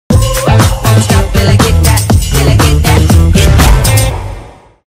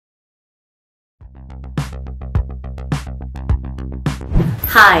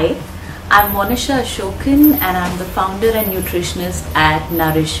Hi, I'm Monisha Ashokan and I'm the founder and nutritionist at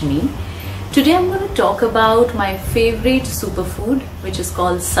Nourish Me. Today I'm going to talk about my favorite superfood, which is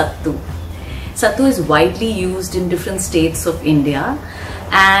called Sattu. Sattu is widely used in different states of India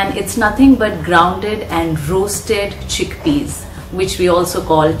and it's nothing but grounded and roasted chickpeas, which we also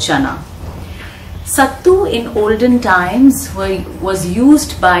call chana. Sattu in olden times was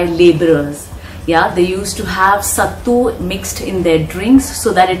used by laborers. Yeah, they used to have sattu mixed in their drinks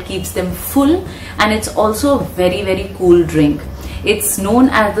so that it keeps them full, and it's also a very cool drink. It's known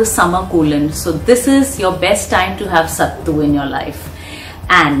as the summer coolant. So this is your best time to have sattu in your life.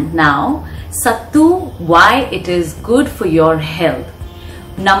 And now sattu, why it is good for your health.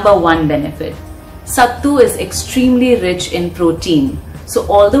 Number one benefit, sattu is extremely rich in protein. So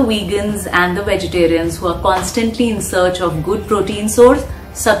all the vegans and the vegetarians who are constantly in search of good protein source,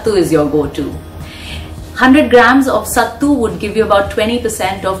 sattu is your go-to. 100 grams of sattu would give you about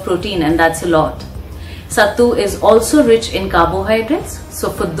 20% of protein, and that's a lot. Sattu is also rich in carbohydrates. So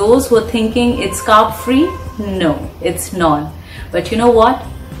for those who are thinking it's carb free, no, it's not. But you know what?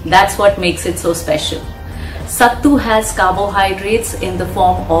 That's what makes it so special. Sattu has carbohydrates in the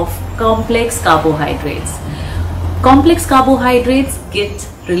form of complex carbohydrates. Complex carbohydrates get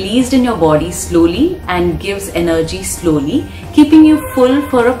released in your body slowly and gives energy slowly, keeping you full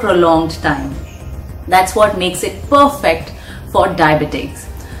for a prolonged time. That's what makes it perfect for diabetics.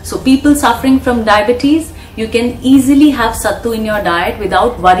 So people suffering from diabetes, you can easily have sattu in your diet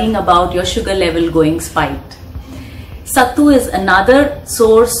without worrying about your sugar level going spiked. Sattu is another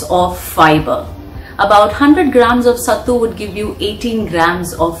source of fiber. About 100 grams of sattu would give you 18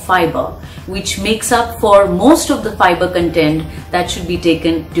 grams of fiber, which makes up for most of the fiber content that should be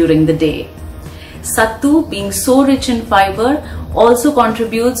taken during the day. Sattu, being so rich in fiber, also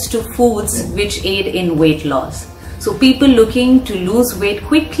contributes to foods which aid in weight loss. So people looking to lose weight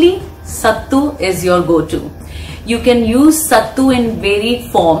quickly, sattu is your go-to. You can use sattu in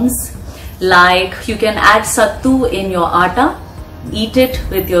varied forms, like you can add sattu in your atta, eat it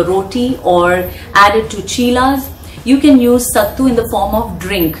with your roti, or add it to chilas. You can use sattu in the form of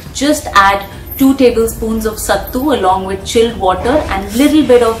drink. Just add 2 tablespoons of sattu along with chilled water and little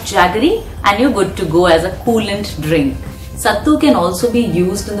bit of jaggery, and you're good to go as a coolant drink. Sattu can also be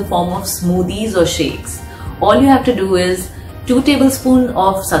used in the form of smoothies or shakes. All you have to do is 2 tablespoons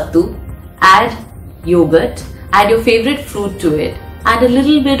of sattu, add yogurt, add your favorite fruit to it, add a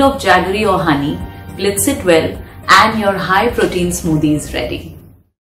little bit of jaggery or honey, blitz it well, and your high protein smoothie is ready.